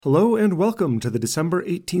Hello and welcome to the December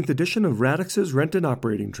 18th edition of Radix's Rent and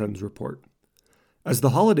Operating Trends Report. As the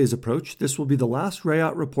holidays approach, this will be the last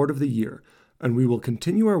RAYOT report of the year, and we will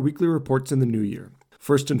continue our weekly reports in the new year.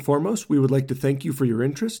 First and foremost, we would like to thank you for your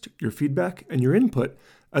interest, your feedback, and your input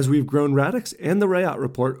as we've grown Radix and the RAYOT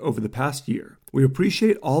report over the past year. We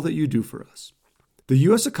appreciate all that you do for us. The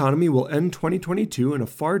U.S. economy will end 2022 in a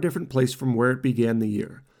far different place from where it began the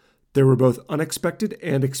year. There were both unexpected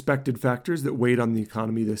and expected factors that weighed on the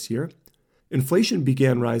economy this year. Inflation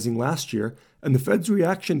began rising last year, and the Fed's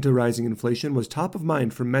reaction to rising inflation was top of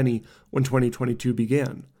mind for many when 2022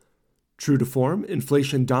 began. True to form,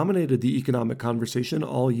 inflation dominated the economic conversation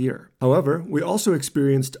all year. However, we also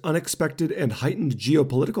experienced unexpected and heightened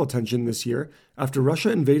geopolitical tension this year after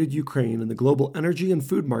Russia invaded Ukraine and the global energy and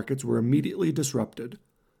food markets were immediately disrupted.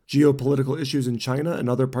 Geopolitical issues in China and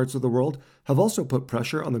other parts of the world have also put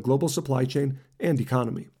pressure on the global supply chain and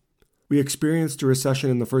economy. We experienced a recession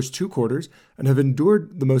in the first two quarters and have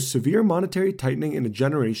endured the most severe monetary tightening in a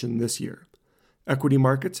generation this year. Equity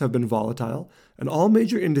markets have been volatile, and all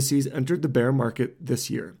major indices entered the bear market this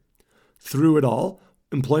year. Through it all,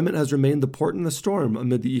 employment has remained the port in the storm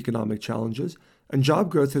amid the economic challenges, and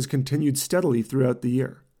job growth has continued steadily throughout the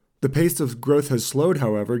year. The pace of growth has slowed,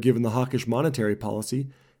 however, given the hawkish monetary policy,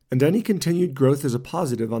 and any continued growth is a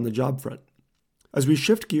positive on the job front. As we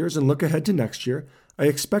shift gears and look ahead to next year, I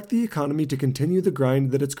expect the economy to continue the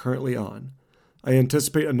grind that it's currently on. I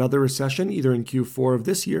anticipate another recession either in Q4 of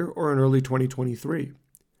this year or in early 2023.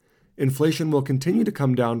 Inflation will continue to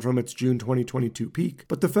come down from its June 2022 peak,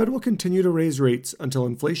 but the Fed will continue to raise rates until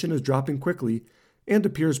inflation is dropping quickly and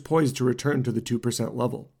appears poised to return to the 2%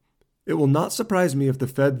 level. It will not surprise me if the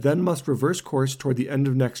Fed then must reverse course toward the end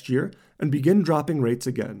of next year and begin dropping rates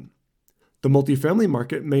again. The multifamily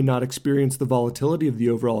market may not experience the volatility of the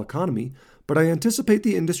overall economy, but I anticipate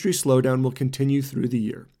the industry slowdown will continue through the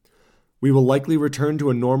year. We will likely return to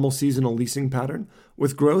a normal seasonal leasing pattern,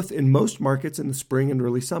 with growth in most markets in the spring and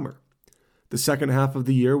early summer. The second half of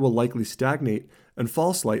the year will likely stagnate and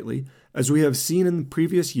fall slightly, as we have seen in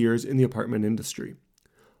previous years in the apartment industry.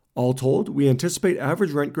 All told, we anticipate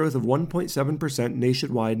average rent growth of 1.7%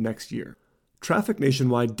 nationwide next year. Traffic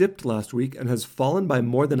nationwide dipped last week and has fallen by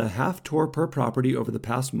more than a half tour per property over the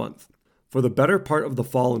past month. For the better part of the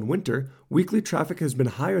fall and winter, weekly traffic has been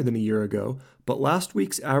higher than a year ago, but last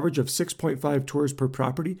week's average of 6.5 tours per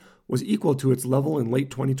property was equal to its level in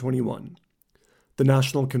late 2021. The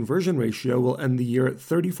national conversion ratio will end the year at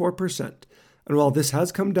 34%. And while this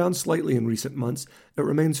has come down slightly in recent months, it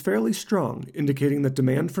remains fairly strong, indicating that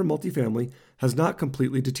demand for multifamily has not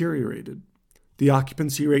completely deteriorated. The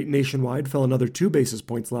occupancy rate nationwide fell another 2 basis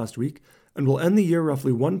points last week and will end the year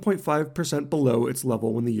roughly 1.5% below its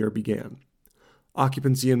level when the year began.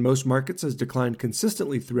 Occupancy in most markets has declined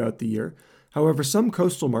consistently throughout the year. However, some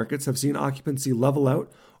coastal markets have seen occupancy level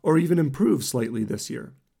out or even improve slightly this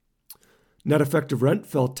year. Net effective rent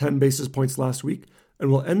fell 10 basis points last week and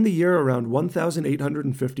will end the year around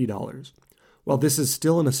 $1,850. While this is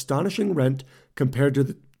still an astonishing rent compared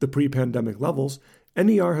to the pre-pandemic levels,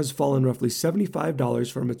 NER has fallen roughly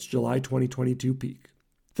 $75 from its July 2022 peak.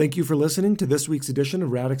 Thank you for listening to this week's edition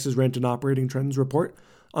of Radix's Rent and Operating Trends Report.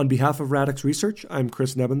 On behalf of Radix Research, I'm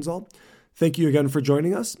Chris Nebenzal. Thank you again for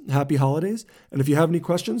joining us. Happy holidays, and if you have any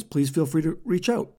questions, please feel free to reach out.